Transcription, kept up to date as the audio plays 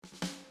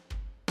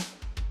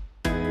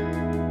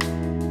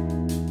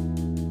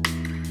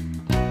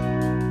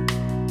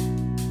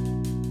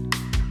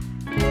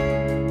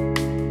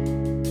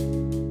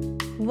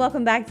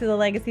welcome back to the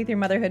Legacy Through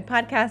Motherhood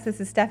podcast. This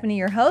is Stephanie,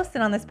 your host,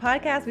 and on this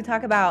podcast, we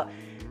talk about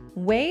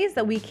ways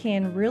that we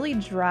can really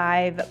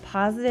drive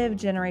positive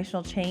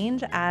generational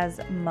change as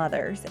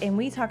mothers. And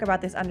we talk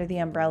about this under the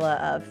umbrella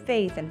of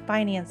faith and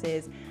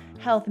finances,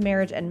 health,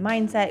 marriage, and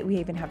mindset. We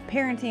even have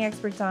parenting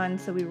experts on,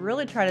 so we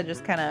really try to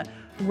just kind of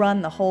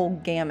run the whole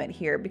gamut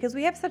here because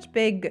we have such a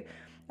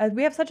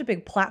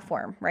big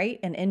platform, right?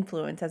 And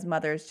influence as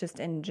mothers just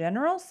in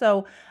general.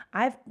 So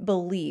I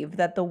believe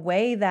that the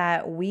way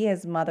that we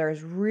as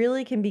mothers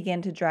really can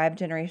begin to drive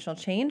generational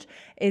change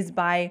is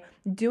by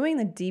doing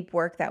the deep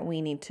work that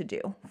we need to do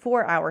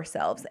for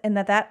ourselves, and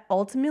that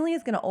ultimately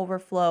is going to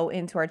overflow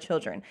into our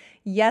children.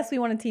 Yes, we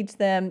want to teach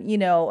them,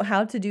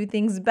 how to do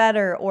things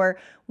better or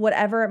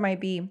whatever it might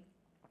be,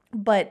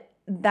 but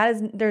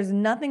there's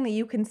nothing that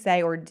you can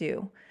say or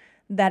do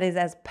that is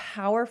as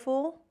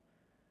powerful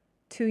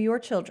to your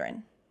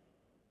children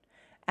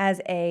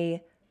as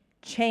a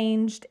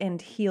changed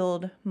and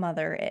healed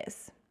mother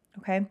is.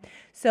 Okay.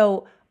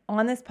 So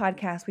on this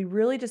podcast, we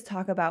really just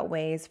talk about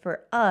ways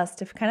for us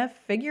to kind of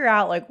figure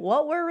out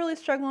what we're really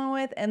struggling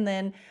with. And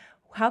then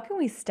how can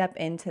we step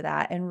into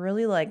that and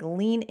really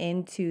lean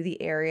into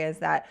the areas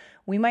that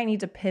we might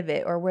need to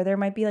pivot, or where there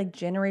might be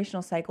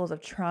generational cycles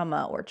of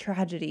trauma or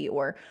tragedy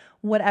or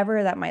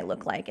whatever that might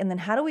look like. And then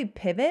how do we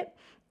pivot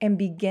and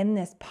begin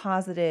this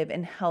positive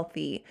and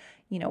healthy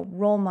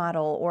role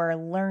model or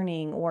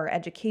learning or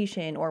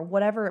education or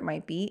whatever it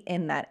might be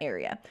in that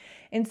area.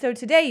 And so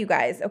today, you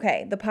guys,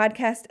 the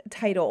podcast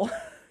title,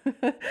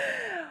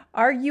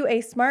 Are You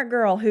a Smart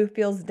Girl Who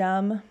Feels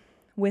Dumb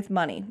with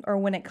Money, or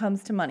When It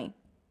Comes to Money?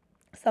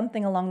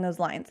 Something along those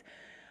lines.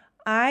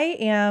 I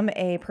am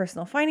a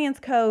personal finance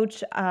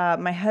coach.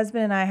 My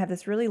husband and I have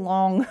this really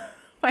long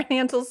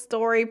financial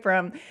story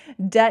from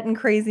debt and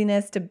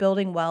craziness to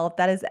building wealth.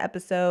 That is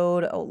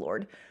episode, oh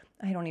Lord,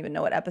 I don't even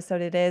know what episode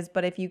it is,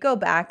 but if you go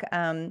back,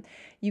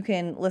 you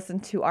can listen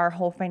to our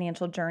whole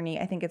financial journey.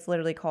 I think it's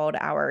literally called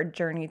Our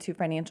Journey to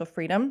Financial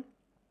Freedom.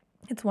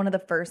 It's one of the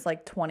first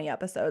 20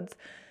 episodes.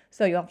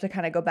 So you'll have to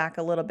kind of go back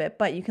a little bit,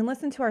 but you can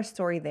listen to our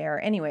story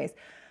there. Anyways,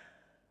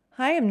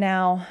 I am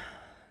now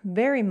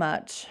very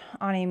much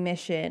on a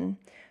mission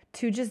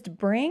to just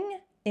bring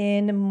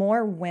in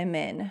more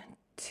women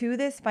to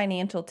this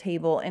financial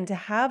table and to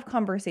have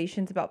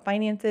conversations about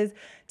finances,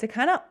 to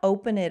kind of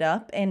open it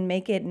up and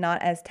make it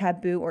not as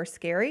taboo or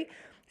scary.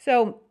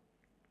 So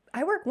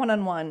I work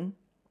one-on-one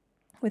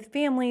with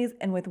families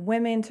and with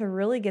women to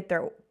really get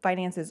their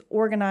finances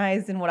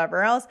organized and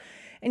whatever else.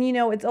 And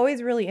it's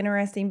always really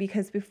interesting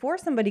because before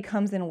somebody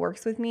comes and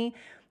works with me,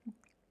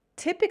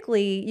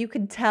 typically you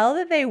could tell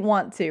that they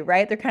want to,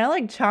 right? They're kind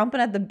of chomping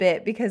at the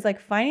bit because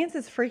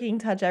finances freaking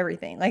touch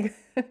everything.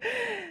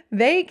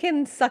 They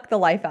can suck the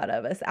life out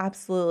of us.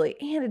 Absolutely.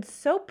 And it's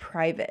so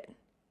private,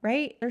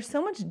 right? There's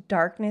so much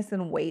darkness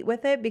and weight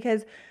with it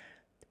because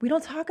we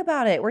don't talk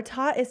about it. We're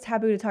taught it's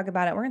taboo to talk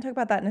about it. We're going to talk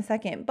about that in a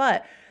second.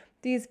 But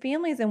these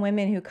families and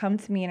women who come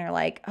to me and are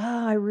like,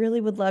 oh, I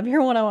really would love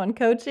your one-on-one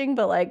coaching,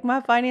 but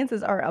my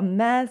finances are a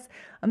mess.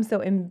 I'm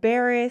so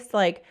embarrassed.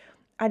 I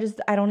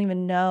don't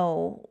even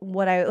know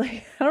what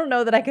I don't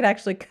know that I could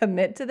actually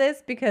commit to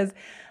this because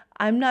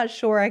I'm not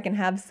sure I can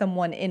have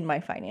someone in my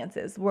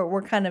finances.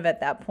 We're kind of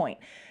at that point.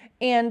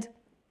 And,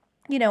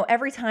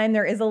 every time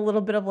there is a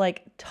little bit of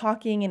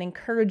talking and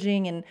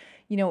encouraging and,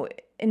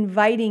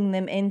 inviting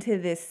them into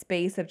this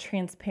space of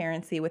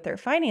transparency with their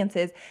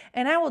finances.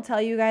 And I will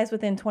tell you guys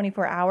within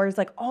 24 hours,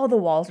 all the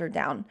walls are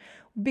down,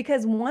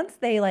 because once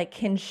they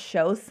can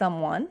show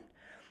someone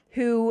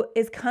who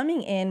is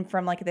coming in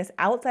from this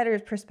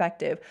outsider's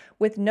perspective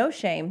with no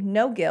shame,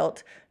 no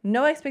guilt,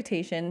 no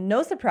expectation,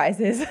 no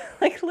surprises.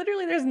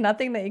 Literally there's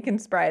nothing that you can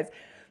surprise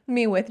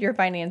me with your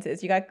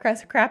finances. You got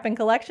crap in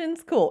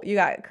collections? Cool. You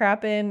got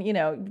crap in,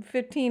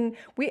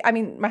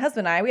 my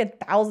husband and I, we had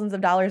thousands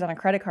of dollars on a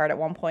credit card at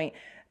one point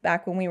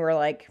back when we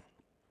were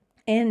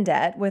in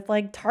debt with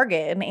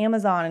Target and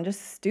Amazon and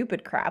just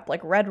stupid crap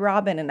Red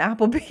Robin and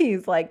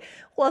Applebee's,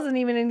 wasn't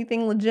even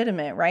anything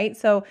legitimate, right?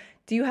 So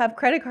do you have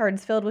credit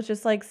cards filled with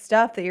just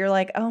stuff that you're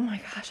oh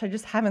my gosh, I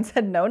just haven't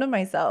said no to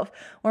myself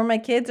or my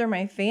kids or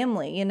my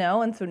family,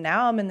 And so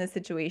now I'm in this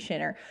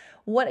situation, or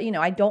what,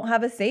 I don't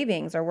have a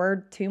savings, or we're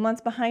 2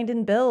 months behind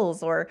in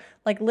bills, or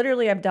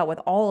literally I've dealt with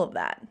all of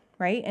that,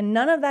 right? And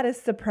none of that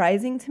is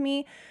surprising to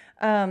me.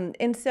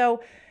 And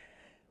so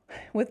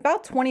with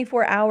about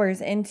 24 hours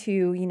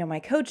into, my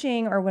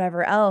coaching or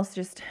whatever else,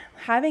 just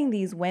having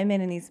these women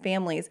and these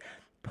families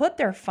put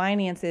their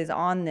finances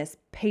on this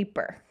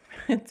paper.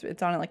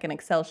 It's on an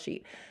Excel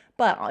sheet,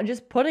 but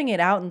just putting it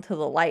out into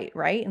the light,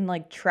 right?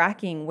 And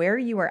tracking where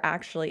you are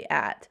actually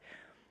at.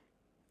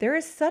 There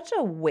is such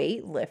a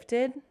weight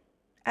lifted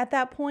at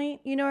that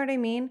point. You know what I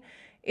mean?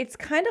 It's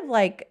kind of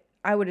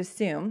I would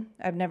assume,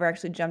 I've never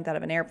actually jumped out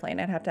of an airplane.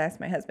 I'd have to ask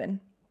my husband.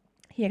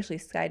 He actually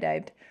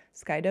skydived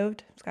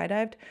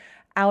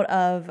out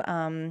of,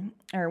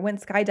 or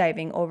went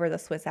skydiving over the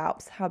Swiss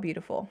Alps. How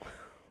beautiful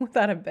would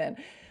that have been?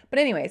 But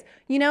anyways,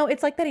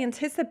 it's that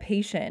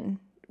anticipation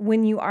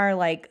when you are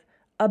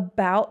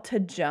about to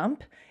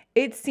jump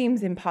it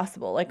seems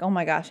impossible. Like, oh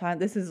my gosh,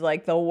 this is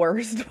like the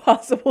worst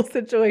possible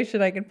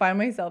situation I can find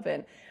myself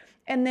in.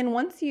 And then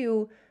once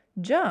you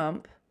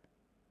jump,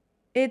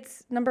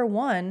 it's number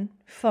one,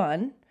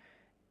 fun.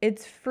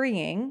 It's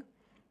freeing.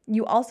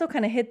 You also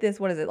kind of hit this,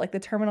 what is it, like the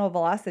terminal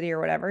velocity or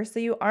whatever. So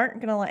you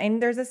aren't going to,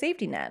 and there's a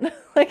safety net.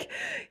 Like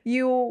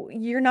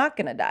you're not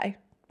going to die,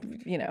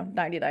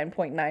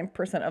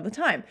 99.9% of the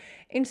time.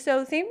 And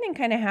so same thing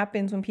kind of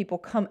happens when people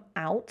come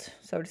out,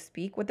 so to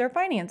speak, with their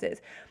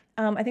finances.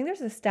 I think there's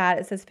a stat,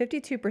 it says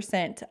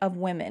 52% of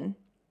women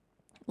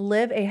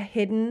live a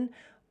hidden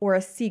or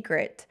a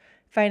secret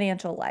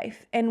financial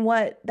life. And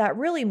what that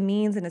really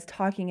means and is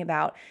talking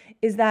about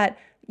is that,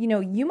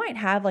 you might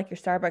have like your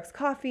Starbucks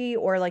coffee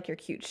or like your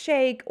cute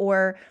shake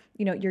or,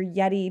 your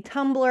Yeti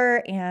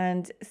tumbler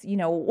and,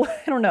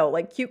 I don't know,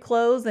 like cute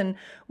clothes and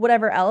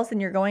whatever else.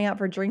 And you're going out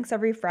for drinks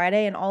every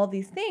Friday and all of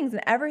these things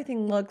and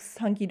everything looks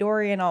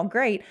hunky-dory and all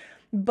great.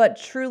 But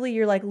truly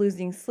you're like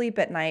losing sleep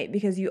at night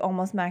because you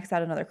almost maxed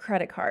out another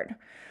credit card.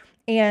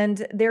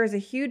 And there is a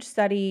huge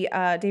study,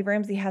 Dave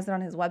Ramsey has it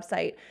on his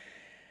website,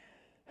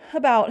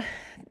 about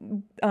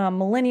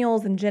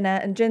millennials and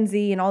Gen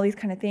Z and all these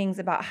kind of things,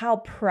 about how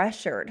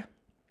pressured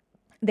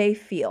they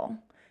feel.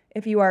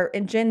 If you are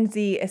in Gen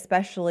Z,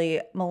 especially,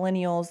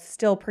 millennials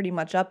still pretty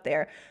much up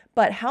there,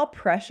 but how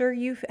pressured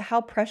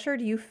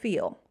you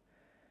feel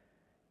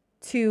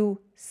to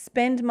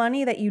spend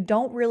money that you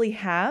don't really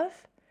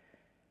have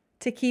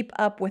to keep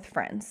up with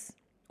friends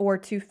or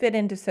to fit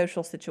into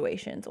social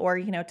situations or,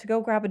 to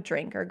go grab a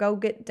drink or go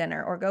get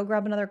dinner or go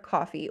grab another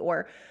coffee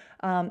or,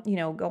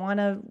 go on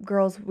a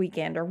girls'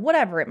 weekend or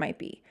whatever it might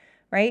be,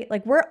 right?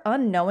 Like we're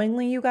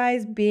unknowingly, you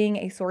guys, being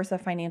a source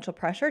of financial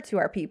pressure to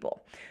our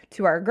people,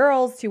 to our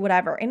girls, to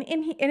whatever. And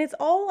it's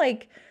all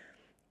like,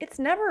 it's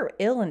never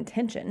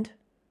ill-intentioned.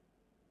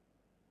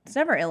 It's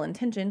never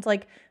ill-intentioned.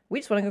 Like we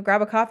just want to go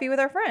grab a coffee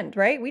with our friend,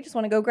 right? We just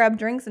want to go grab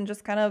drinks and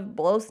just kind of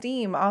blow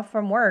steam off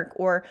from work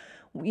or,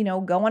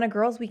 go on a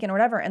girls' weekend or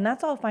whatever. And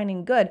that's all fine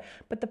and good.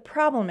 But the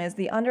problem is,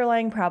 the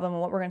underlying problem,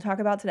 and what we're going to talk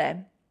about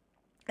today,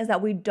 is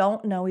that we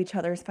don't know each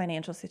other's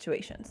financial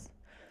situations.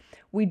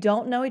 We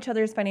don't know each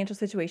other's financial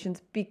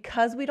situations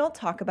because we don't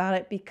talk about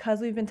it,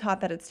 because we've been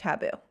taught that it's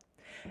taboo.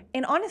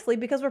 And honestly,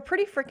 because we're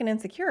pretty freaking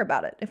insecure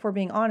about it, if we're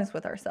being honest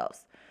with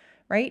ourselves,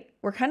 right?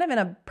 We're kind of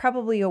in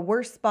probably a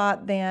worse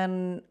spot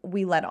than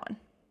we let on.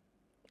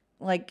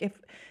 Like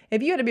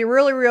if you had to be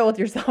really real with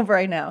yourself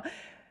right now,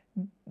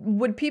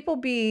 would people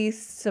be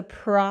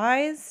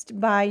surprised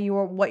by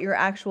what your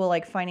actual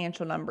like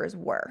financial numbers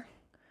were?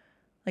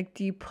 Like,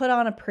 do you put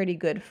on a pretty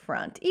good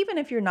front, even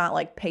if you're not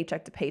like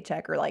paycheck to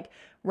paycheck or like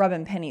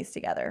rubbing pennies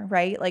together,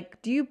 right?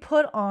 Like, do you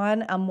put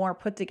on a more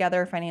put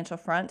together financial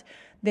front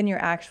than your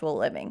actual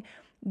living?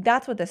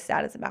 That's what this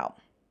stat is about.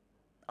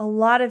 A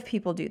lot of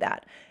people do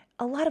that.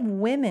 A lot of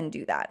women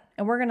do that.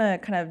 And we're going to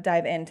kind of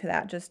dive into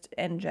that just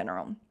in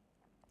general.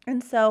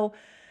 And so,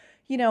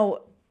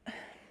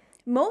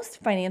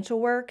 most financial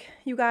work,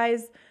 you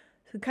guys,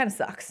 it kind of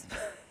sucks.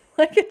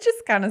 Like it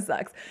just kind of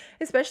sucks,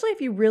 especially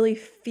if you really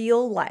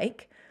feel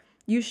like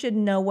you should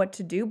know what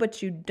to do,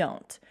 but you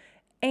don't.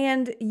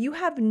 And you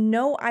have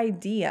no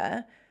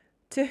idea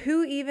to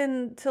who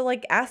even to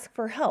like ask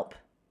for help,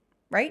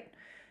 right?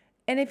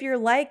 And if you're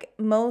like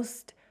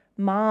most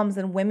moms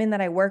and women that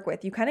I work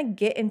with, you kind of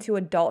get into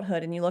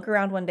adulthood and you look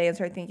around one day and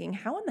start thinking,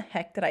 how in the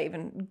heck did I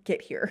even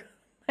get here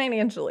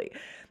financially?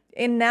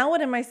 And now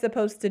what am I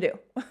supposed to do?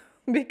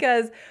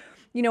 Because,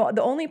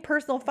 the only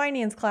personal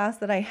finance class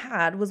that I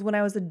had was when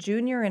I was a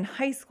junior in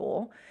high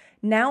school.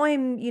 Now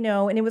I'm,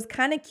 and it was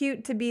kind of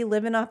cute to be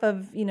living off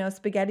of,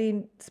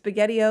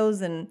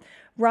 SpaghettiOs and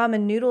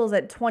ramen noodles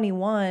at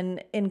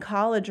 21 in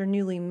college or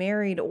newly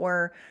married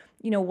or,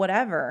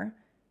 whatever.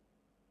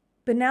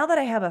 But now that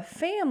I have a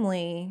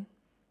family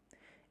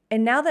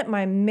and now that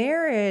my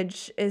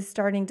marriage is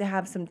starting to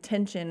have some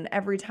tension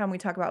every time we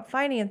talk about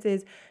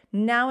finances,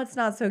 now it's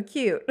not so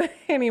cute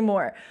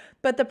anymore.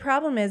 But the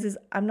problem is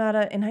I'm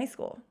not in high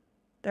school.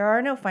 There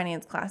are no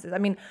finance classes. I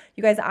mean,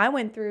 you guys, I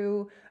went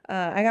through,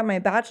 I got my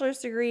bachelor's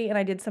degree and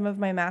I did some of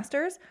my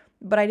master's,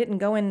 but I didn't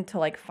go into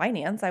like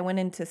finance. I went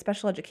into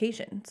special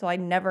education. So I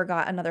never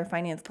got another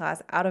finance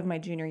class out of my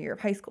junior year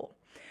of high school.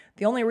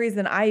 The only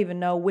reason I even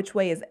know which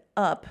way is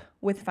up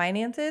with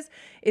finances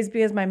is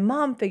because my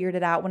mom figured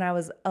it out when I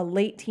was a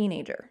late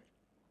teenager.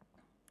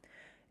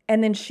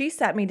 And then she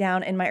sat me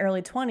down in my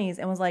early 20s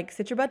and was like,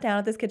 sit your butt down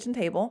at this kitchen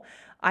table.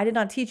 I did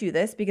not teach you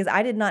this because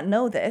I did not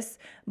know this,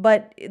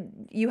 but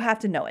you have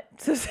to know it.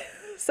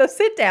 So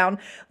sit down,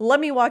 let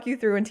me walk you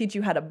through and teach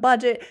you how to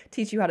budget,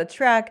 teach you how to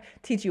track,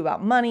 teach you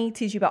about money,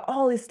 teach you about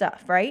all this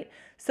stuff, right?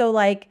 So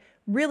like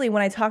really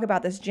when I talk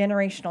about this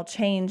generational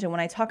change and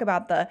when I talk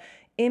about the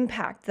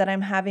impact that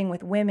I'm having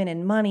with women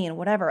and money and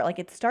whatever, like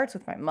it starts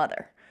with my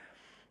mother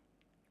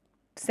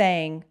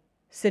saying,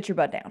 sit your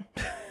butt down.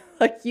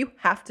 Like you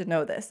have to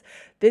know this.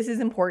 This is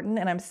important.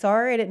 And I'm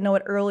sorry I didn't know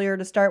it earlier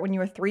to start when you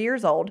were 3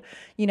 years old,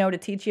 to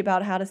teach you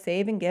about how to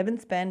save and give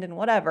and spend and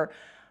whatever.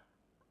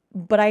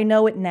 But I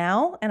know it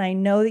now. And I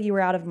know that you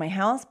were out of my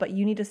house, but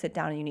you need to sit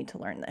down and you need to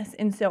learn this.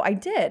 And so I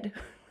did.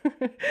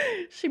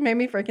 She made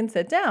me freaking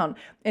sit down.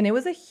 And it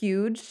was a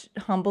huge,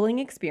 humbling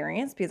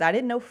experience because I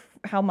didn't know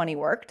how money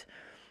worked.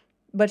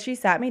 But she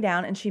sat me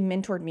down and she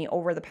mentored me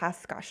over the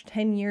past,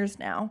 10 years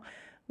now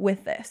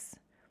with this.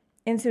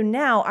 And so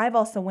now I've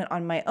also went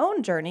on my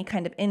own journey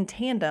kind of in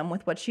tandem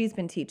with what she's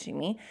been teaching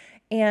me.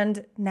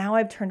 And now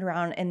I've turned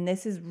around, and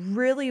this is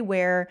really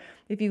where,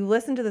 if you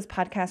listen to this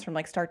podcast from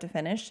like start to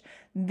finish,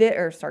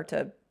 or start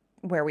to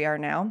where we are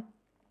now,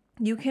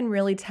 you can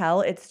really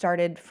tell it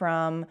started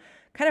from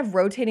kind of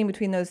rotating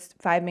between those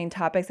 5 main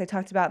topics I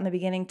talked about in the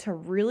beginning to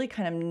really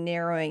kind of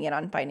narrowing it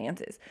on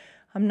finances.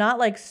 I'm not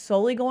like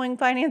solely going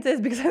finances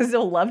because I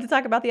still love to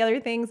talk about the other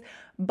things,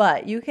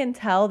 but you can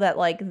tell that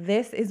like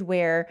this is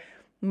where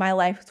my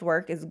life's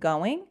work is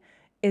going,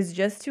 is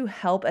just to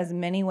help as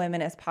many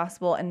women as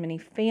possible and many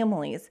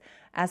families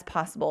as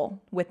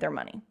possible with their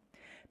money.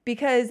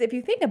 Because if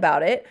you think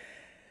about it,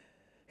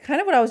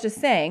 kind of what I was just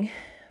saying,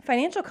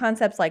 financial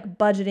concepts like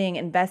budgeting,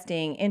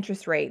 investing,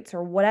 interest rates,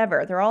 or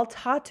whatever, they're all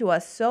taught to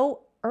us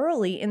so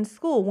early in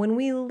school when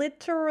we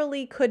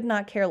literally could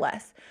not care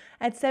less.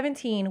 At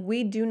 17,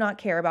 we do not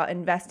care about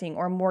investing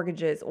or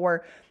mortgages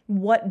or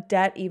what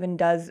debt even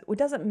does. It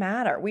doesn't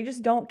matter. We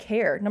just don't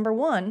care. Number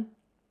one,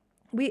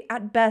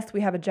 at best, we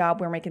have a job,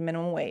 we're making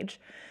minimum wage,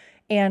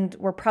 and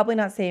we're probably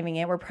not saving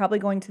it. We're probably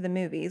going to the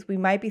movies. We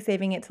might be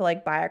saving it to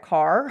like buy a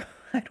car.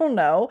 I don't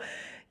know.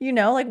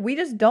 Like we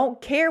just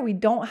don't care. We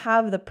don't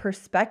have the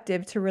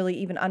perspective to really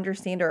even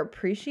understand or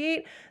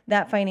appreciate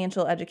that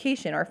financial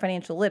education or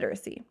financial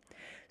literacy.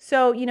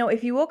 So,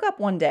 if you woke up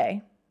one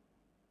day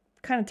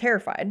kind of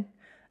terrified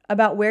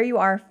about where you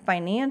are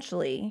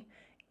financially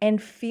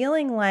and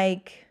feeling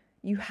like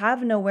you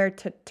have nowhere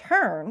to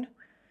turn,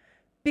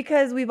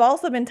 because we've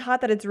also been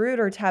taught that it's rude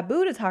or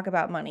taboo to talk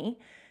about money,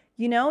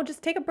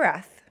 just take a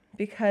breath,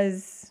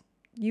 because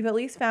you've at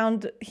least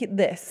found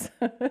this.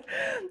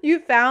 You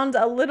found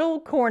a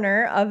little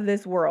corner of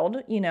this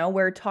world,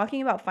 where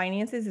talking about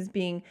finances is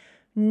being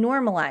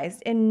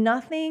normalized and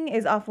nothing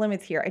is off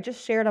limits here. I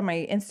just shared on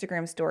my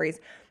Instagram stories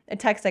a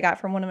text I got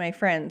from one of my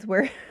friends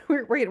where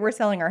we're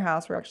selling our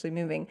house. We're actually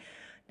moving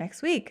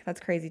next week.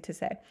 That's crazy to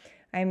say.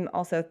 I'm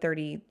also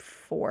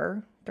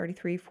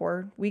 33,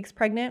 4 weeks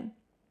pregnant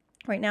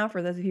right now,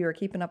 for those of you who are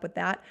keeping up with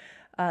that.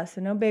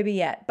 So no baby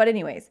yet. But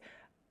anyways,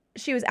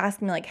 she was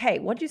asking me like, hey,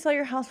 what did you sell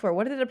your house for?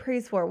 What did it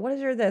appraise for? What is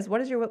your this?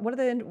 What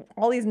are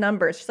all these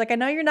numbers? She's like, I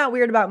know you're not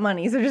weird about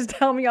money, so just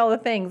tell me all the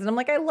things. And I'm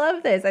like, I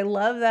love this. I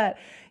love that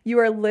you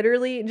are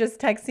literally just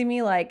texting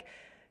me like,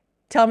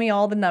 tell me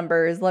all the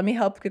numbers. Let me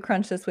help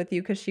crunch this with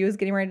you, because she was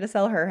getting ready to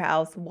sell her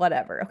house,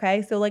 whatever.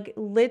 Okay. So like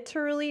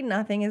literally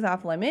nothing is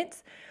off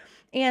limits.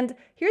 And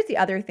here's the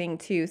other thing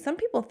too. Some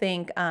people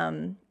think,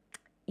 well,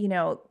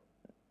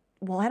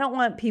 I don't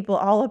want people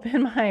all up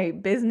in my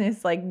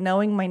business, like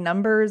knowing my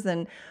numbers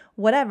and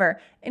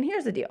whatever. And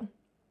here's the deal.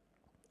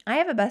 I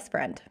have a best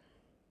friend.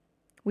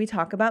 We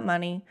talk about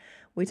money.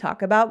 We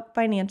talk about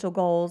financial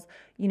goals.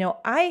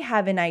 I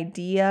have an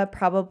idea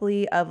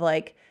probably of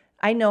like,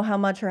 I know how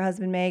much her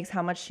husband makes,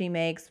 how much she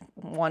makes,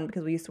 one,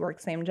 because we used to work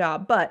the same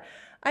job, but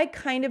I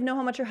kind of know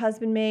how much her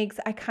husband makes.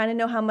 I kind of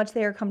know how much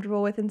they are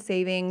comfortable with in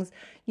savings,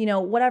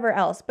 whatever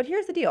else. But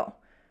here's the deal.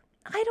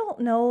 I don't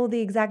know the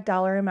exact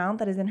dollar amount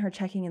that is in her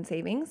checking and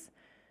savings.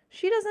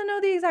 She doesn't know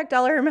the exact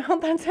dollar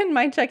amount that's in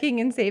my checking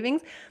and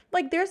savings.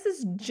 Like there's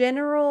this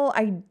general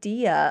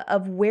idea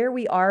of where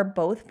we are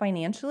both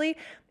financially.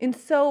 And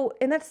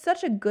that's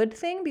such a good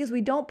thing, because we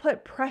don't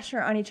put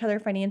pressure on each other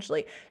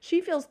financially.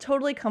 She feels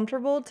totally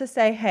comfortable to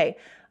say, hey,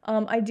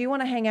 I do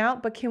want to hang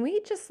out, but can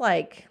you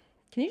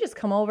just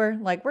come over?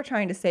 Like we're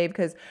trying to save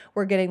because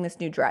we're getting this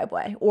new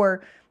driveway,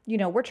 or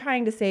we're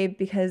trying to save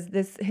because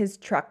his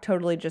truck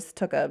totally just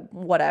took a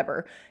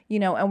whatever,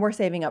 and we're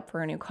saving up for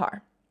a new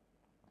car.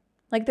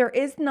 Like there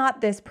is not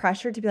this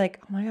pressure to be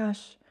like, oh my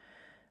gosh,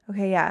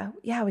 okay,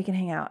 yeah, we can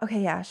hang out.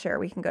 Okay, yeah, sure,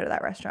 we can go to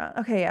that restaurant.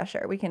 Okay, yeah,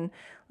 sure,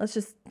 let's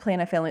just plan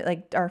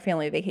our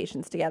family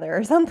vacations together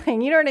or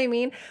something. You know what I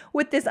mean?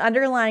 With this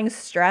underlying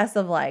stress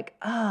of like,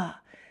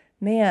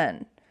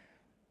 man,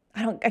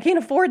 I can't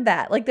afford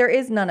that. Like there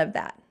is none of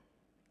that.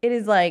 It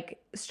is like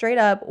straight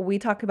up, we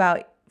talk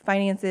about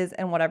finances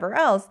and whatever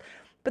else,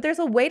 but there's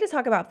a way to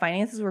talk about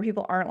finances where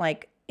people aren't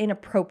like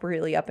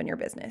inappropriately up in your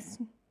business.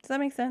 Does that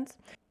make sense?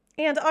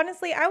 And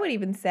honestly, I would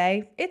even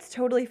say it's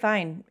totally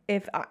fine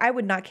if I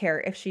would not care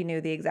if she knew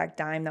the exact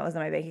dime that was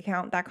in my bank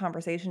account. That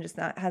conversation has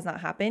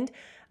not happened.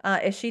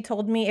 If she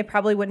told me, it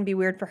probably wouldn't be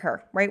weird for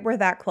her, right? We're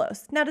that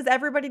close. Now, does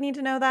everybody need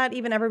to know that?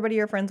 Even everybody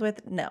you're friends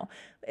with? No.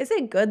 Is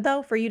it good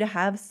though for you to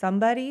have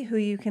somebody who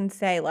you can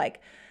say like,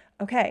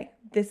 okay,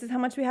 this is how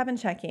much we have in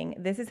checking.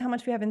 This is how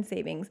much we have in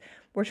savings.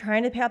 We're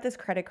trying to pay out this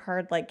credit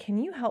card. Like,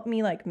 can you help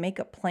me like make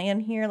a plan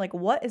here? Like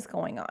what is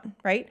going on,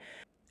 right?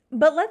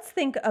 But let's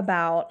think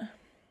about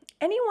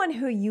anyone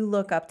who you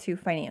look up to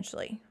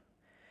financially.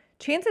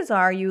 Chances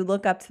are you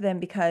look up to them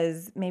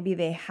because maybe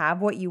they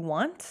have what you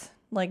want.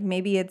 Like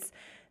maybe it's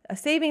a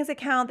savings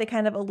account they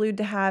kind of allude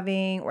to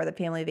having, or the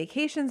family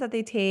vacations that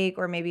they take,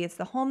 or maybe it's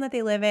the home that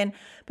they live in.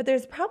 But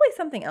there's probably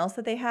something else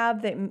that they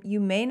have that you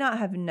may not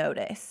have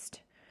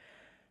noticed.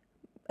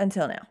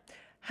 until now.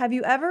 Have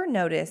you ever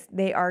noticed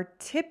they are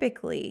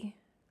typically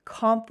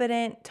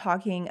confident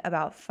talking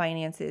about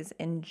finances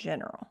in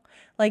general?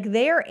 Like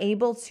they are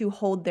able to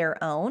hold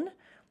their own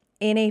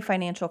in a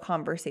financial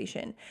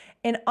conversation.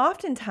 And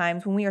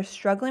oftentimes when we are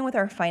struggling with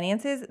our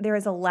finances, there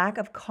is a lack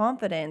of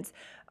confidence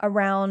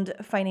around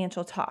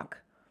financial talk.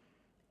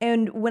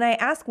 And when I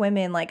ask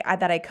women like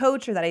that I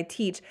coach or that I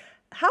teach,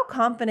 how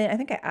confident, I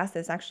think I asked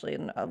this actually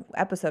in an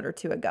episode or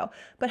two ago,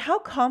 but how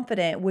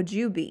confident would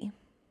you be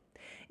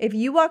if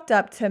you walked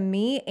up to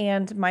me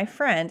and my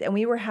friend and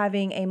we were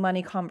having a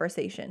money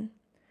conversation?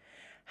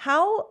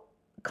 How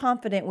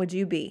confident would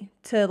you be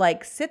to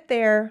like sit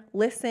there,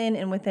 listen,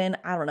 and within,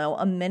 I don't know,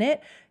 a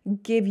minute,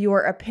 give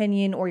your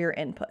opinion or your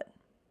input?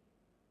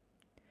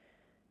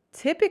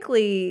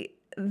 Typically,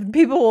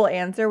 people will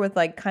answer with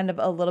like kind of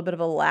a little bit of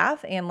a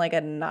laugh and like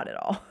a not at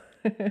all.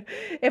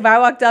 If I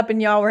walked up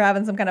and y'all were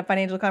having some kind of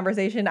financial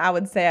conversation, I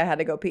would say I had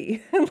to go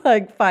pee and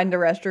like find a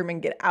restroom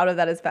and get out of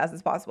that as fast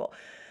as possible.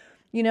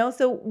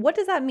 So what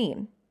does that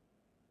mean?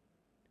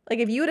 Like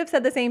if you would have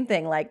said the same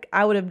thing, like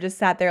I would have just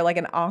sat there like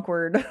an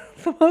awkward,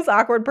 the most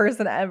awkward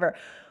person ever.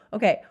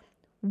 Okay,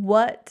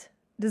 what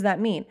does that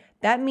mean?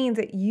 That means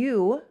that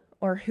you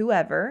or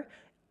whoever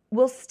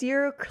will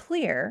steer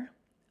clear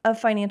of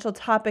financial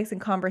topics and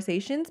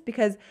conversations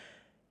because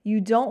you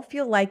don't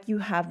feel like you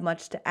have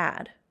much to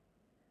add.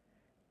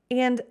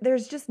 And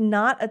there's just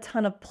not a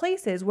ton of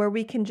places where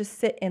we can just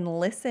sit and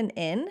listen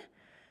in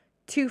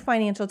to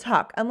financial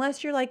talk,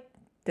 unless you're like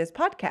this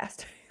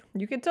podcast.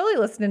 You can totally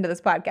listen into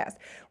this podcast,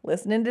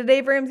 listen into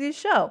Dave Ramsey's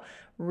show,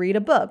 read a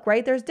book,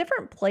 right? There's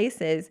different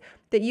places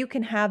that you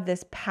can have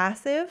this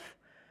passive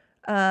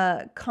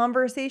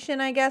conversation,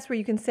 I guess, where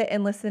you can sit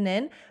and listen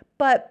in.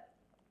 But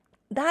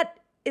that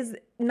is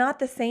not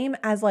the same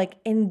as like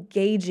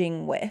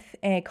engaging with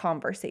a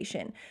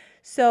conversation.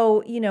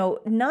 So,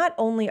 not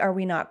only are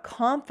we not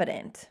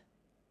confident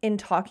in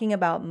talking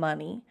about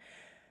money,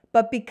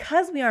 but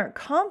because we aren't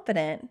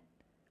confident,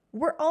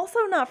 we're also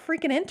not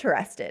freaking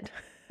interested.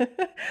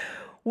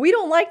 We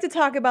don't like to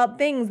talk about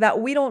things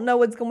that we don't know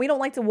we don't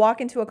like to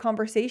walk into a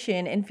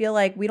conversation and feel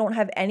like we don't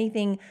have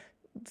anything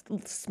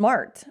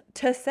smart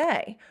to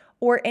say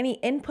or any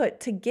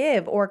input to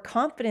give or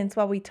confidence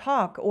while we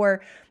talk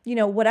or,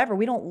 whatever.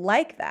 We don't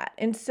like that.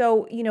 And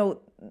so,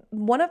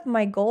 one of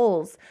my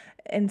goals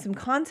and some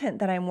content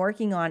that I'm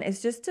working on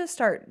is just to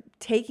start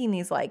taking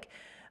these like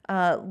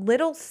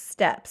little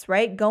steps,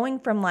 right? Going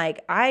from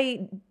like,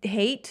 I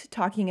hate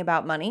talking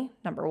about money,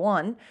 number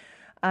one,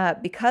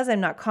 because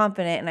I'm not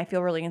confident and I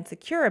feel really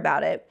insecure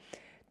about it,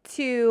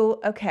 to,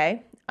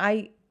 okay,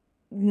 I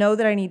know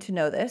that I need to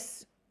know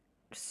this.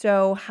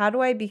 So how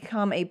do I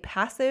become a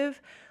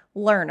passive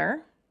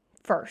learner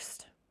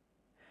first?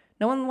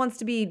 No one wants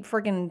to be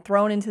freaking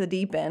thrown into the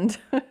deep end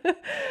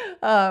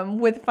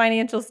with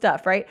financial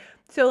stuff, right?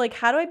 So like,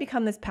 how do I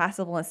become this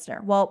passive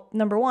listener? Well,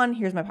 number one,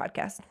 here's my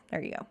podcast.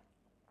 There you go.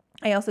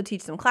 I also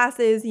teach some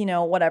classes,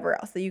 whatever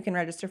else that you can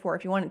register for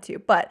if you wanted to,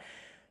 but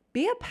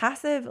be a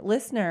passive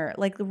listener.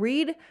 Like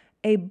read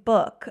a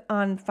book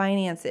on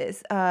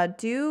finances.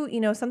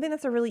 Do, something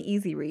that's a really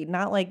easy read,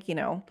 not like, I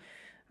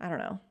don't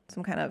know,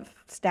 some kind of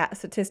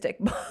statistic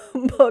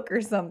book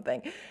or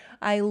something.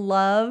 I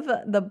love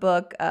the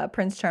book,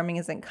 Prince Charming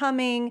Isn't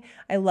Coming.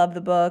 I love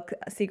the book,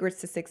 Secrets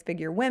to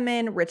Six-Figure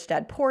Women, Rich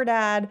Dad, Poor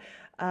Dad.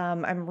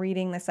 I'm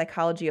reading The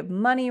Psychology of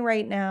Money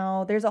right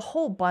now. There's a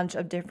whole bunch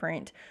of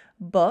different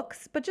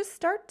books, but just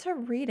start to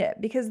read it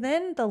because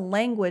then the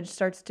language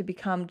starts to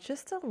become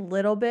just a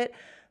little bit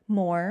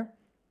more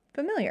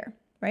familiar,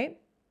 right?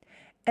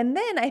 And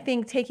then I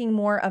think taking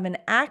more of an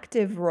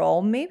active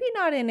role, maybe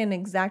not in an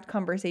exact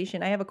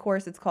conversation. I have a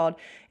course, it's called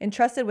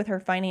Entrusted with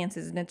Her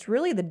Finances, and it's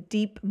really the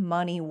deep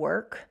money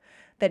work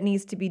that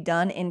needs to be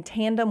done in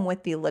tandem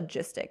with the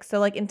logistics. So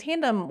like in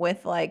tandem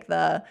with like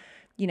the,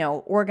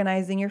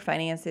 organizing your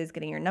finances,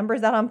 getting your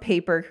numbers out on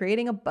paper,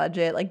 creating a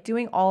budget, like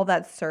doing all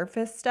that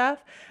surface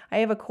stuff. I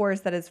have a course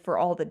that is for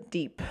all the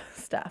deep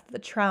stuff, the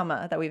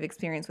trauma that we've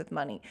experienced with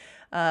money,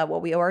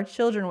 what we owe our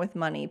children with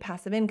money,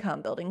 passive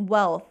income, building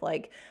wealth,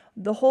 like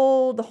the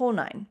whole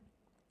nine.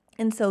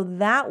 And so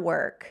that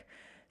work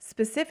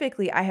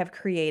specifically I have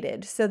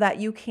created so that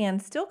you can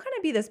still kind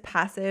of be this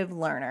passive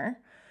learner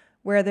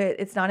where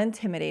it's not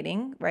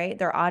intimidating, right?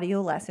 They're audio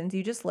lessons,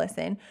 you just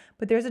listen,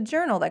 but there's a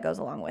journal that goes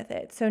along with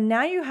it. So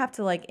now you have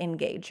to like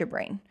engage your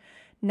brain.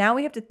 Now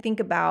we have to think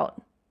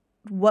about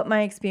what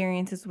my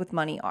experiences with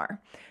money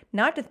are.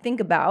 Not to think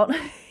about,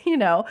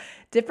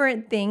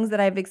 different things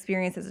that I've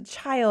experienced as a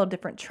child,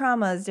 different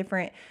traumas,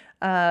 different,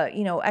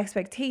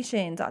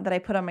 expectations that I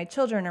put on my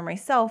children or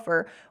myself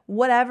or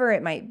whatever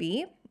it might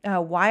be.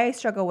 Why I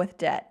struggle with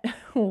debt,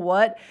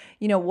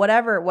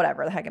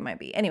 whatever the heck it might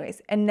be.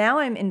 Anyways, and now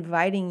I'm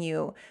inviting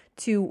you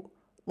to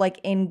like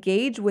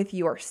engage with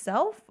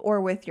yourself or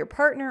with your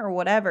partner or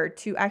whatever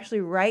to actually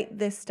write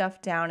this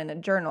stuff down in a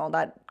journal.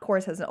 That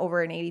course has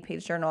over an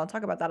 80-page journal. I'll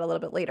talk about that a little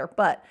bit later,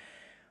 but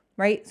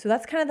right. So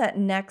that's kind of that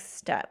next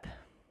step.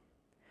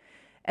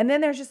 And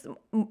then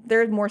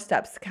there's more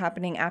steps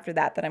happening after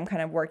that I'm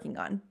kind of working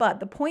on. But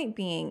the point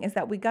being is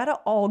that we got to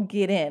all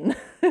get in.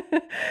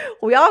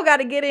 We all got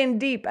to get in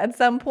deep at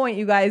some point,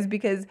 you guys,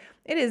 because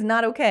it is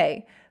not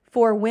okay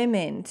for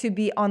women to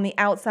be on the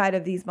outside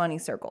of these money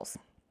circles,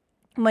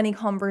 money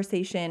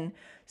conversation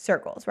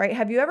circles, right?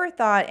 Have you ever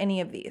thought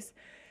any of these?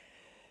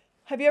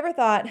 Have you ever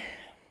thought,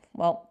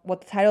 well,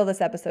 what the title of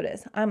this episode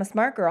is, I'm a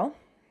smart girl,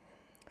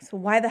 so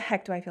why the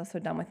heck do I feel so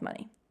dumb with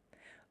money?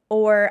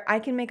 Or I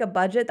can make a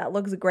budget that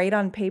looks great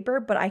on paper,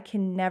 but I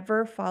can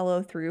never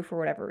follow through for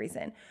whatever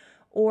reason.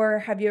 Or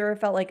have you ever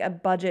felt like a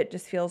budget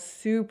just feels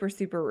super,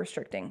 super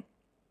restricting?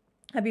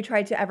 Have you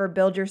tried to ever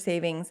build your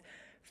savings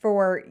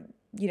for,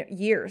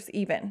 years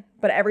even,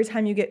 but every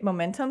time you get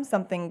momentum,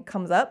 something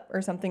comes up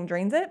or something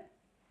drains it,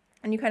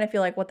 and you kind of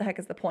feel like, what the heck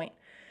is the point?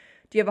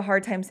 Do you have a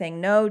hard time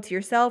saying no to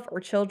yourself or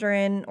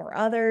children or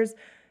others?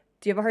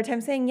 Do you have a hard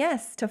time saying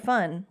yes to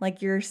fun?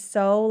 Like your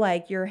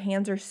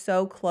hands are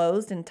so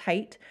closed and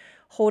tight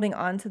holding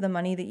on to the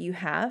money that you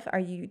have.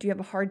 Do you have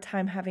a hard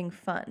time having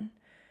fun?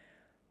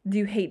 Do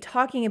you hate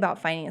talking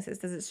about finances?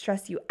 Does it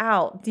stress you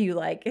out?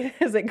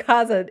 Does it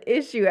cause an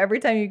issue every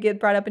time you get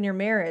brought up in your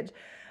marriage?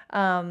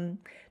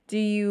 Do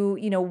you,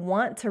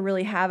 want to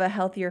really have a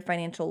healthier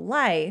financial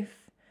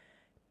life,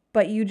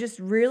 but you just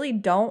really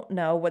don't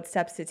know what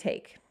steps to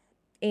take?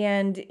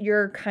 And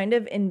you're kind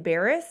of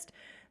embarrassed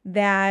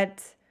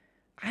that,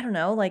 I don't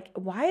know,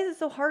 why is it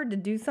so hard to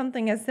do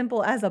something as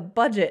simple as a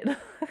budget?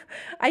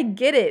 I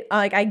get it.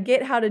 I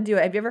get how to do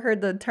it. Have you ever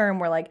heard the term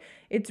where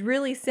it's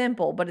really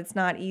simple, but it's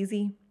not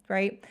easy,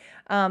 right?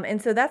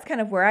 And so that's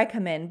kind of where I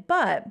come in.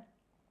 But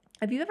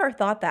have you ever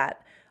thought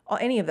that,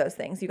 any of those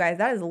things, you guys,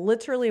 that is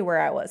literally where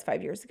I was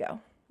 5 years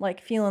ago,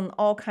 feeling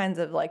all kinds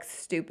of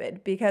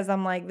stupid because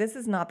I'm like, this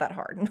is not that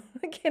hard.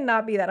 It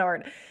cannot be that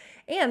hard.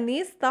 And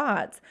these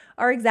thoughts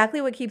are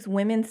exactly what keeps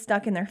women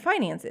stuck in their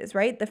finances,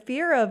 right? The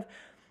fear of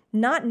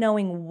not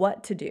knowing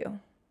what to do.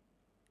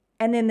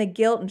 And then the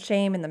guilt and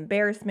shame and the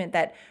embarrassment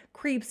that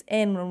creeps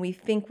in when we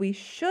think we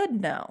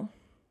should know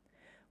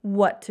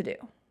what to do.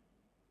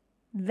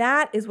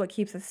 That is what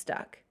keeps us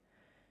stuck.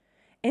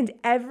 And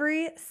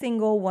every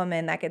single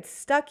woman that gets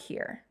stuck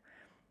here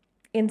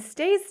and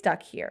stays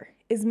stuck here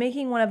is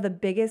making one of the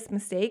biggest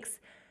mistakes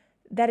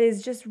that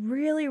is just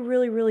really,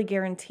 really, really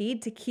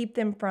guaranteed to keep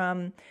them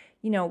from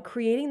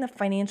creating the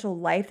financial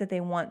life that they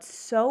want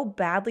so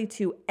badly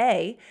to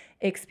A,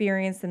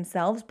 experience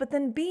themselves, but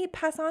then B,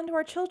 pass on to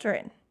our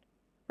children,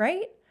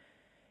 right?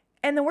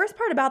 And the worst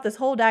part about this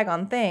whole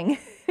daggone thing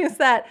is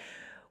that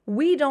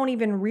we don't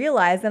even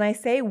realize, and I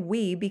say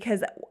we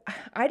because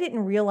I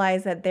didn't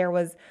realize that there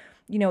was,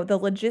 the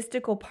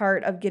logistical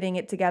part of getting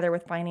it together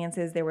with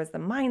finances. There was the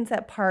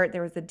mindset part.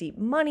 There was the deep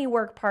money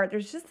work part.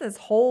 There's just this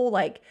whole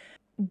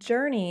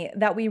journey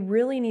that we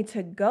really need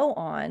to go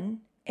on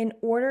in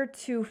order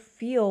to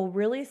feel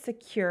really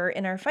secure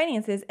in our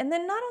finances. And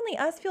then not only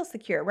us feel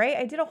secure, right?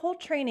 I did a whole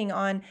training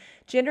on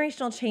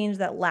generational change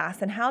that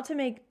lasts and how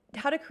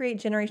to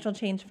create generational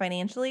change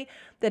financially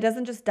that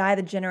doesn't just die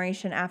the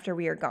generation after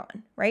we are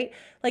gone, right?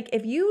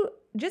 If you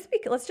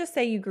let's just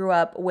say you grew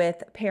up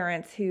with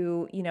parents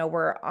who,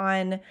 were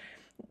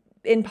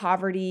in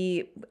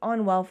poverty,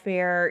 on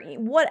welfare,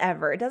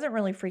 whatever, it doesn't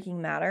really freaking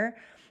matter.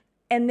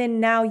 And then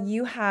now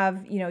you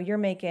have, you're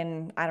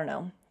making, I don't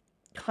know,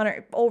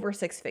 over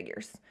 6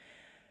 figures.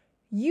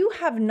 You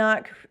have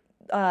not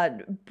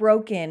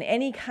broken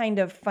any kind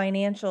of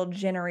financial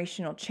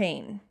generational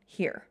chain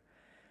here.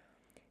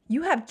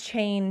 You have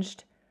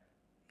changed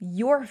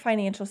your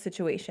financial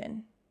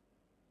situation.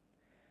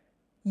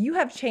 You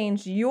have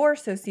changed your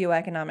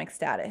socioeconomic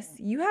status.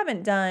 You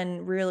haven't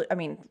done really,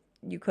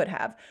 you could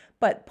have,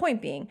 but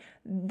point being,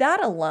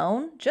 that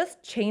alone,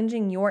 just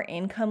changing your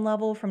income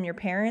level from your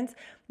parents,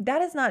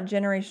 that is not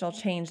generational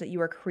change that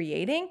you are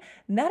creating.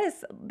 That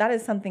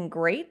is something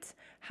great.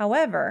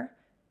 However,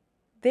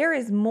 there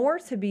is more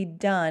to be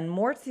done,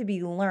 more to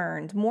be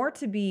learned, more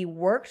to be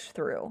worked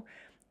through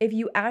if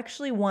you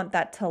actually want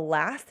that to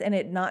last and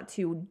it not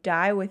to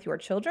die with your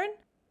children.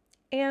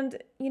 And,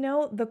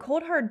 the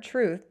cold hard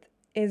truth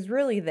is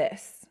really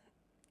this.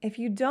 If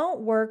you don't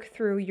work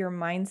through your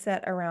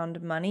mindset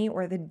around money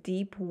or the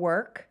deep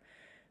work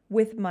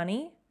with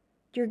money,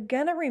 you're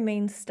going to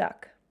remain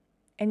stuck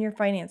in your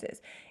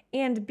finances.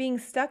 And being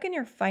stuck in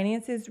your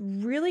finances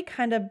really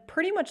kind of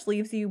pretty much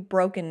leaves you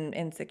broken and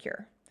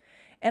insecure.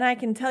 And I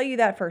can tell you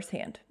that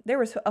firsthand. There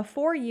was a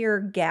 4-year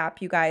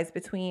gap, you guys,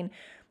 between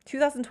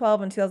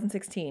 2012 and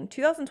 2016.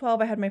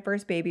 2012, I had my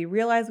first baby,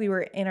 realized we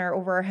were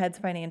over our heads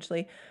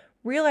financially,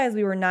 realized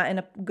we were not in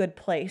a good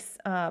place,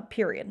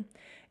 period.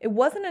 It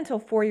wasn't until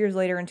 4 years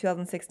later in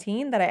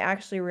 2016 that I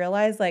actually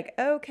realized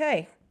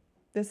okay,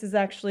 this is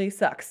actually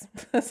sucks.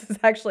 This is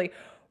actually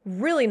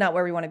really not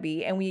where we want to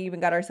be. And we even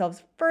got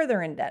ourselves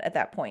further in debt at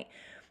that point.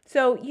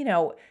 So,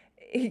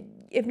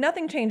 if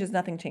nothing changes,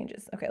 nothing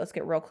changes. Okay, let's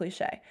get real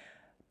cliche.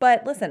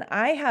 But listen,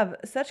 I have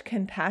such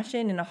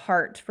compassion and a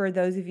heart for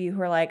those of you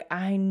who are like,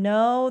 I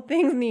know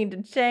things need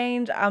to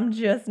change. I'm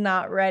just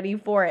not ready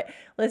for it.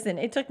 Listen,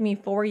 it took me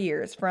 4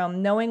 years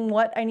from knowing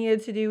what I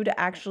needed to do to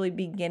actually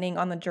beginning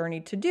on the journey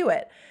to do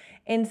it.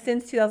 And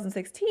since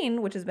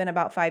 2016, which has been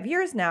about 5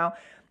 years now,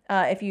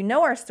 if you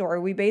know our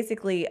story, we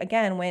basically,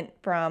 again, went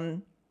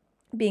from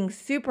being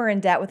super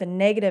in debt with a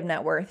negative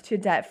net worth to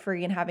debt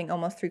free and having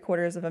almost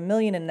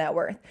 $750,000 in net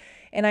worth.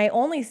 And I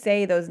only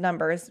say those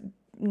numbers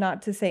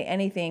not to say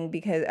anything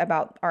because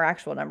about our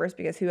actual numbers,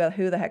 because who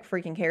the heck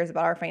freaking cares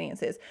about our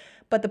finances?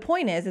 But the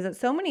point is that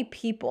so many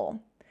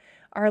people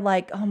are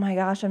like, oh my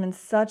gosh, I'm in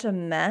such a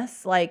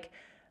mess. Like,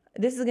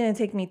 this is going to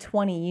take me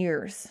 20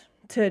 years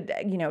to,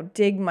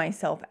 dig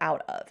myself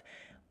out of.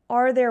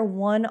 Are there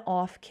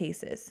one-off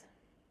cases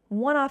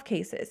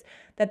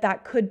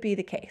that could be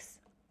the case?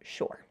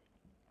 Sure.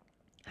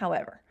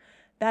 However,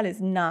 that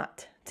is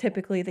not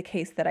typically the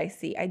case that I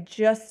see. I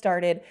just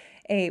started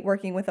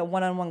working with a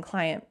one-on-one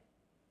client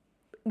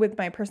with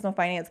my personal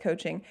finance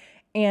coaching.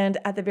 And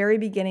at the very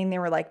beginning, they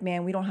were like,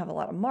 man, we don't have a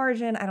lot of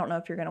margin. I don't know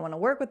if you're going to want to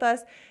work with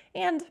us.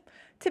 And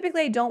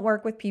typically I don't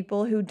work with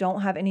people who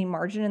don't have any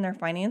margin in their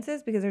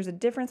finances, because there's a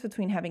difference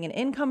between having an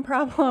income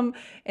problem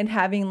and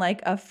having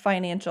like a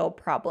financial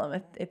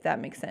problem, if that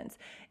makes sense.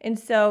 And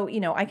so,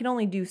 I can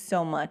only do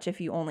so much if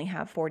you only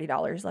have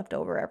 $40 left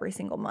over every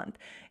single month.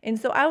 And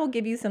so I will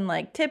give you some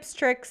like tips,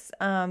 tricks,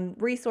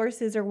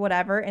 resources or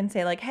whatever, and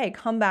say like, hey,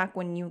 come back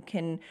when you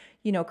can,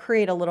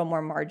 create a little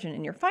more margin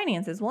in your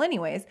finances. Well,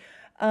 anyways,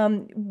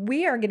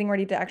 we are getting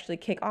ready to actually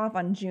kick off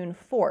on June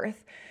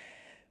 4th.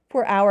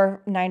 For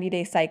our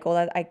 90-day cycle.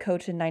 That I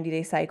coach in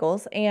 90-day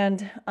cycles.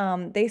 And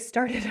they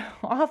started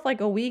off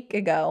like a week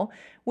ago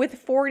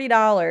with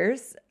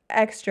 $40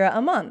 extra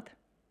a month.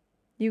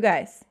 You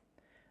guys,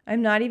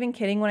 I'm not even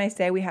kidding when I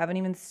say we haven't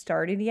even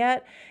started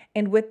yet.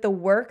 And with the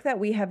work that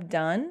we have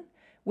done,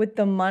 with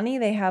the money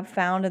they have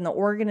found and the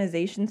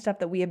organization stuff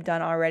that we have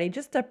done already,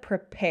 just to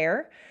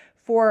prepare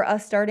for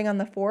us starting on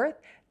the 4th,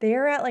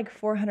 they're at like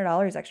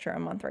 $400 extra a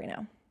month right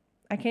now.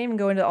 I can't even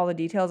go into all the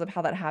details of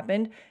how that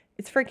happened.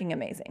 It's freaking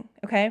amazing,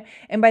 okay?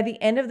 And by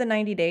the end of the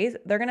 90 days,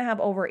 they're going to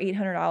have over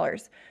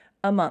 $800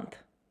 a month.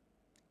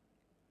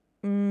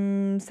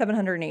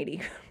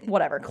 780,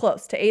 whatever,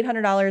 close to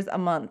 $800 a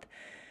month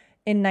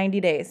in 90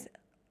 days.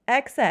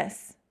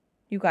 Excess,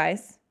 you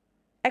guys,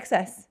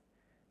 excess.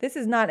 This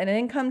is not an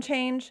income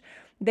change.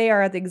 They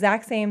are at the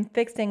exact same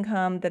fixed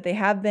income that they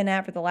have been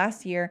at for the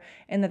last year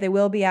and that they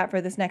will be at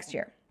for this next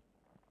year.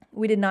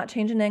 We did not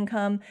change an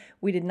income.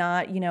 We did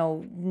not,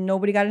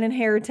 nobody got an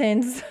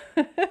inheritance.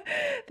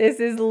 This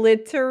is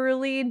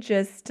literally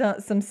just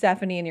some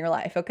Stephanie in your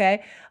life,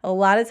 okay? A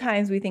lot of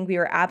times we think we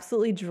are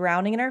absolutely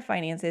drowning in our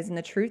finances, and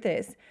the truth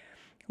is,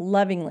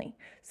 lovingly,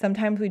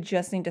 sometimes we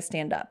just need to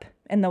stand up,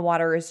 and the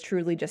water is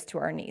truly just to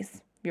our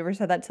knees. You ever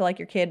said that to like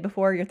your kid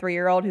before, your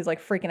 3-year-old who's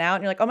like freaking out,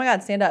 and you're like, oh my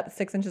God, stand up, it's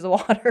 6 inches of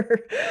water.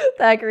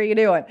 The heck are you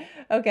doing?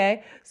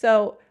 Okay,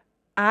 so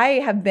I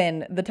have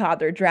been the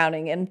toddler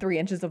drowning in 3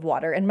 inches of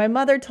water, and my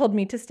mother told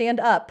me to stand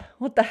up.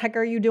 What the heck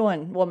are you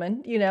doing,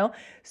 woman?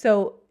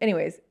 So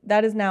anyways,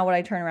 that is now what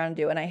I turn around and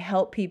do. And I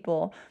help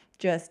people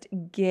just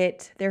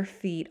get their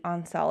feet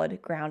on solid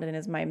ground. And it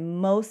is my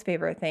most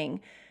favorite thing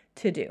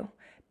to do,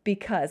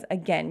 because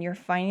again, your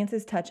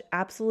finances touch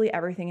absolutely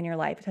everything in your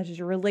life. It touches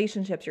your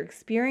relationships, your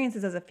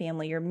experiences as a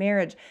family, your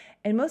marriage,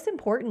 and most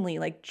importantly,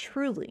 like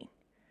truly,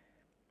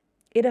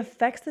 it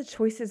affects the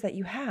choices that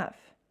you have.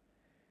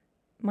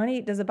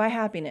 Money, does it buy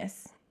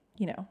happiness?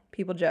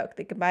 People joke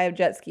they can buy a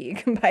jet ski, it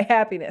can buy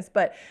happiness,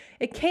 but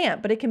it can't,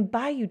 but it can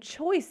buy you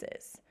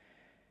choices.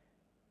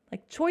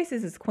 Like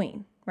choices is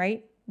queen,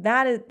 right?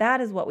 That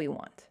is what we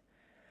want.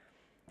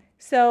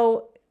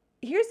 So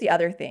here's the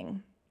other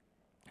thing,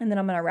 and then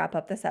I'm going to wrap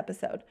up this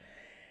episode.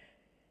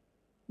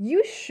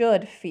 You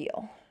should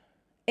feel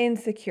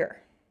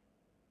insecure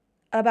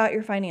about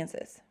your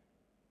finances.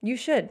 You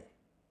should.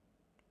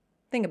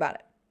 Think about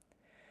it.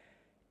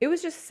 It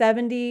was just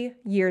 70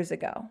 years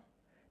ago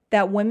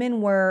that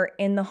women were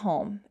in the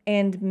home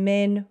and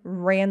men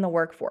ran the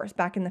workforce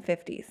back in the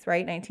 50s,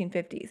 right?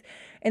 1950s.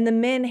 And the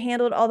men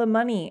handled all the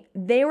money.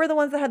 They were the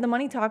ones that had the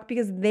money talk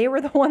because they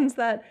were the ones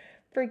that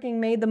freaking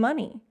made the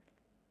money.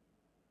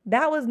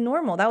 That was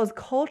normal. That was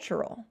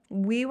cultural.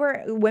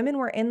 Women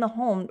were in the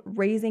home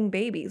raising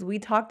babies. We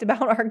talked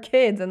about our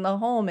kids in the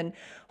home and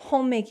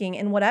homemaking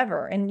and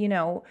whatever. And,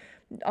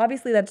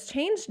 obviously that's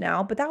changed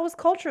now, but that was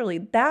culturally.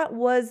 That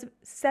was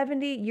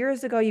 70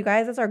 years ago, you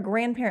guys. That's our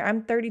grandparents.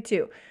 I'm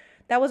 32.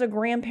 That was our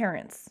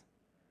grandparents.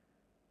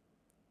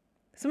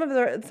 Some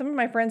of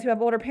my friends who have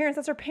older parents,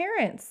 that's our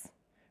parents,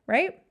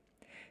 right?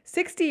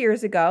 60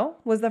 years ago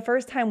was the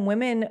first time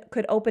women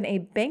could open a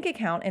bank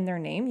account in their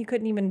name. You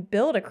couldn't even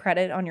build a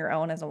credit on your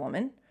own as a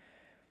woman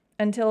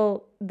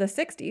until the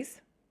 60s.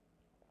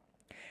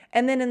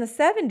 And then in the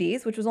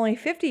 70s, which was only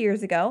 50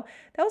 years ago,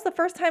 that was the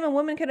first time a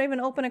woman could even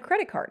open a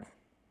credit card.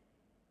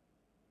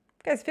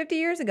 Guys, 50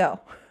 years ago.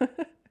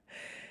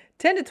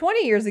 10 to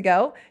 20 years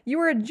ago, you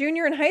were a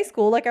junior in high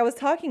school, like I was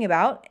talking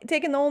about,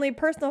 taking the only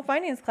personal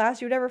finance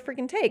class you would ever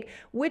freaking take,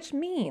 which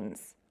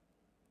means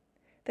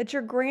that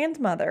your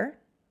grandmother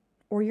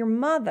or your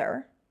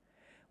mother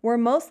were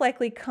most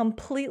likely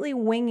completely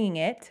winging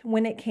it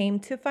when it came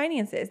to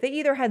finances. They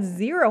either had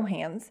zero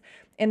hands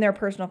in their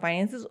personal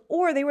finances,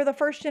 or they were the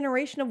first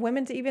generation of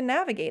women to even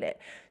navigate it.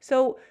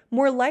 So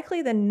more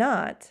likely than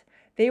not,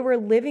 they were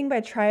living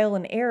by trial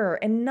and error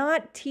and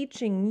not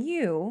teaching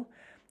you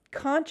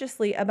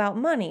consciously about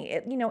money.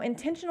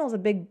 Intentional is a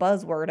big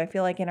buzzword, I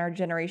feel like, in our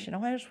generation.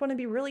 Oh, I just want to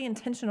be really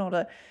intentional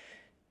to,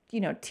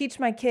 teach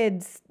my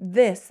kids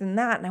this and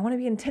that. And I want to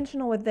be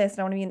intentional with this.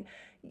 And I want to be,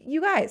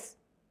 you guys,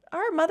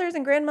 our mothers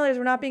and grandmothers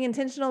were not being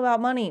intentional about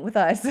money with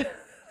us.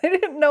 They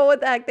didn't know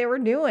what the heck they were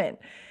doing.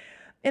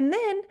 And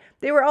then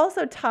they were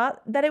also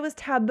taught that it was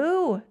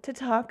taboo to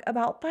talk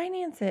about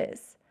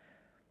finances.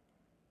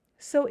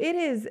 So it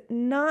is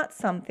not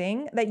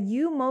something that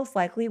you most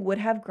likely would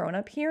have grown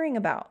up hearing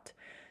about.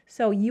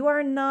 So you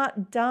are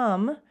not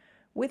dumb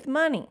with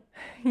money.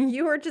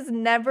 You were just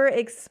never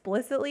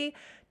explicitly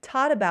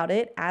taught about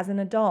it as an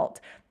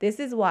adult. This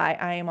is why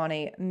I am on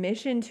a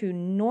mission to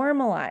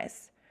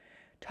normalize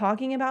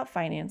talking about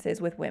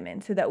finances with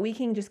women so that we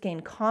can just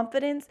gain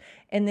confidence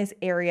in this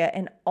area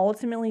and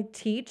ultimately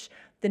teach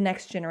the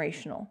next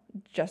generation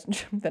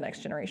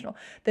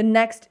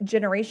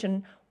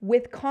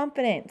with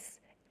confidence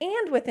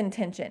and with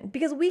intention,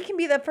 because we can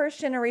be the first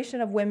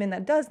generation of women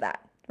that does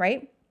that,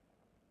 right?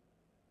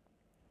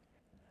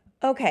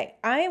 Okay,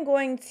 I am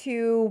going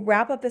to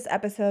wrap up this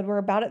episode. We're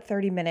about at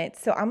 30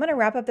 minutes. So I'm going to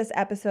wrap up this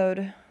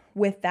episode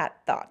with that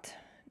thought,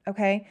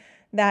 okay?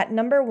 That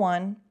number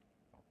one,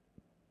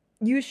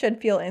 you should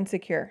feel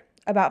insecure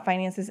about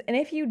finances. And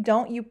if you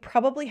don't, you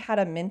probably had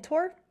a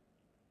mentor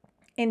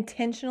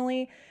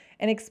intentionally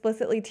and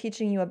explicitly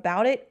teaching you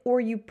about it,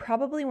 or you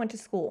probably went to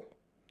school.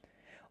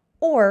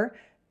 Or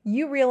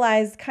you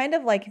realized, kind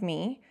of like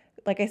me,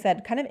 like I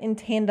said, kind of in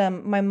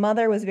tandem, my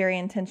mother was very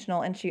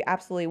intentional and she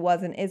absolutely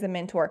was and is a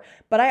mentor.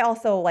 But I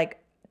also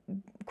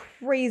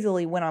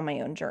crazily went on my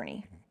own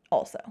journey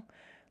also.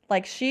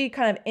 Like she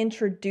kind of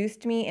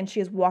introduced me and she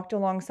has walked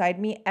alongside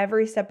me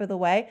every step of the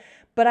way.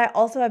 But I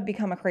also have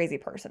become a crazy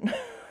person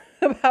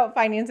about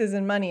finances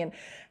and money and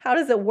how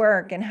does it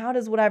work and how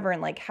does whatever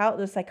and how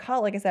the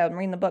psychology, like I said, I'm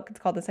reading the book. It's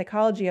called The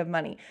Psychology of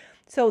Money.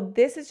 So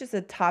this is just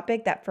a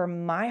topic that for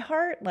my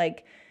heart,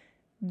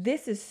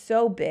 this is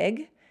so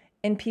big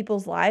in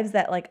people's lives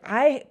that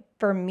I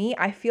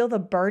feel the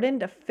burden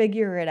to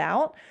figure it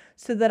out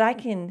so that I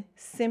can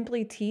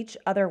simply teach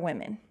other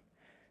women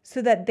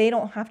so that they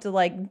don't have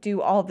to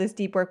do all this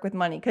deep work with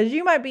money. Because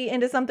you might be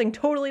into something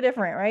totally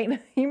different,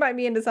 right? You might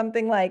be into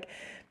something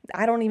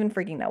I don't even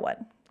freaking know what.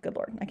 Good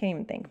Lord, I can't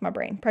even think. My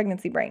brain,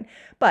 pregnancy brain.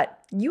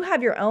 But you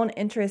have your own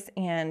interests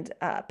and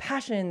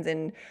passions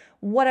and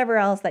whatever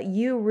else that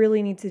you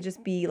really need to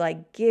just be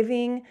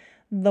giving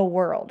the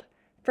world.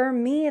 For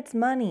me, it's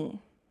money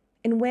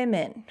and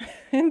women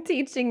and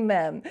teaching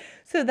them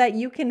so that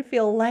you can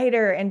feel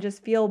lighter and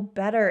just feel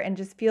better and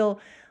just feel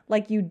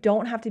like you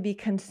don't have to be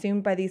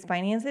consumed by these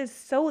finances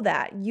so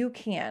that you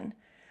can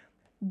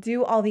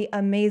do all the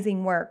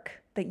amazing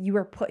work that you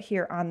were put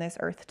here on this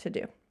earth to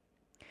do.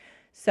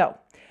 So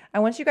I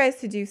want you guys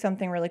to do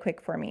something really quick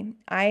for me.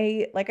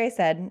 Like I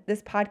said,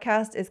 this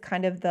podcast is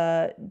kind of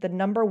the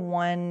number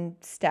one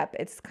step.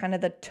 It's kind of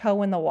the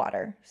toe in the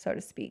water, so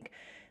to speak,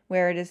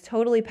 where it is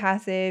totally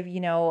passive.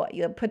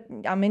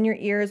 I'm in your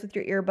ears with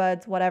your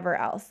earbuds, whatever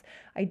else.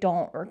 I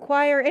don't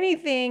require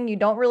anything. You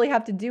don't really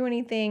have to do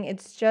anything.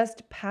 It's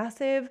just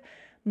passive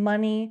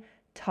money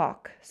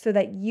talk so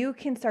that you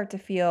can start to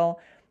feel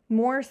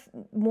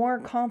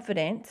more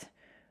confident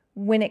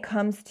when it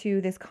comes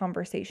to this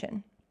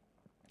conversation.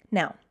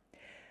 Now,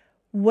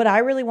 what I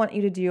really want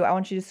you to do, I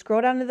want you to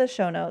scroll down to the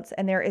show notes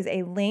and there is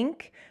a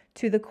link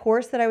to the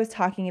course that I was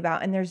talking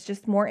about, and there's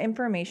just more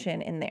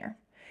information in there.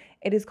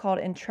 It is called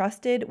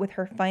Entrusted with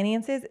Her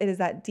Finances. It is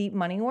that deep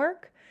money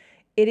work.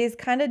 It is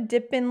kind of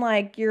dipping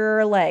your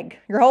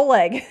whole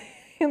leg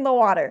in the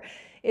water.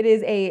 It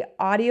is a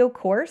audio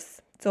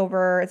course.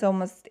 It's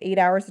almost 8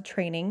 hours of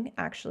training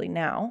actually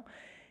now.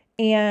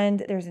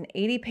 And there's an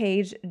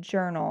 80-page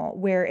journal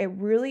where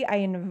I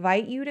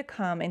invite you to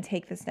come and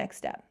take this next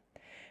step,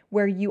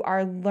 where you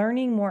are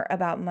learning more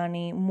about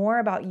money, more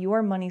about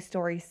your money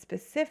story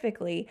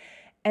specifically.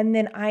 And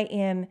then I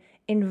am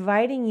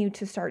inviting you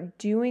to start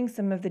doing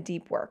some of the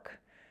deep work,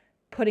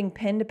 putting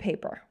pen to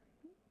paper,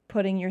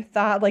 putting your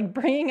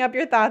bringing up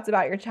your thoughts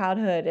about your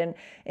childhood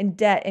and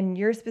debt and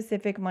your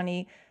specific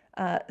money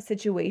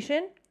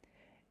situation.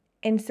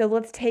 And so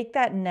let's take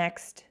that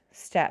next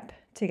step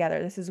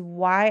together. This is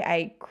why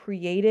I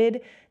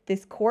created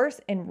this course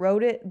and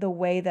wrote it the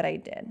way that I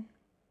did.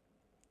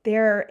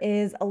 There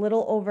is a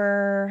little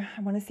over,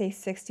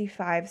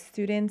 65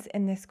 students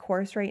in this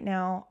course right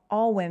now,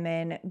 all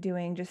women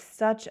doing just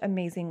such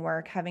amazing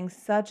work, having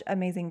such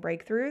amazing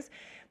breakthroughs.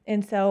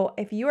 And so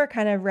if you are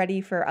kind of ready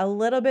for a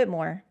little bit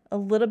more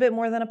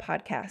than a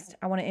podcast,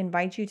 I want to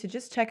invite you to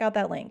just check out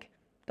that link.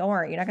 Don't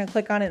worry, you're not going to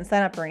click on it and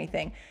sign up or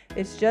anything.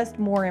 It's just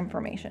more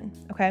information,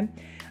 okay?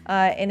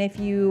 And if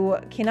you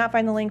cannot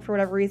find the link for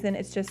whatever reason,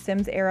 it's just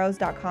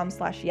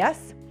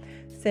simsarrows.com/yes.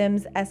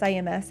 Sims,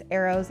 SIMS,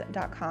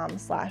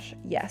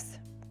 arrows.com/yes.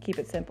 Keep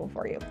it simple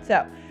for you.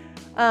 So,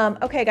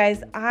 okay,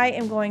 guys, I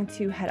am going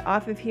to head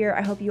off of here.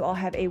 I hope you all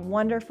have a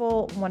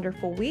wonderful,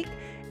 wonderful week.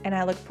 And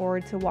I look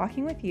forward to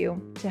walking with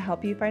you to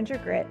help you find your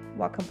grit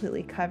while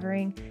completely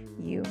covering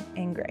you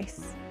in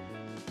grace.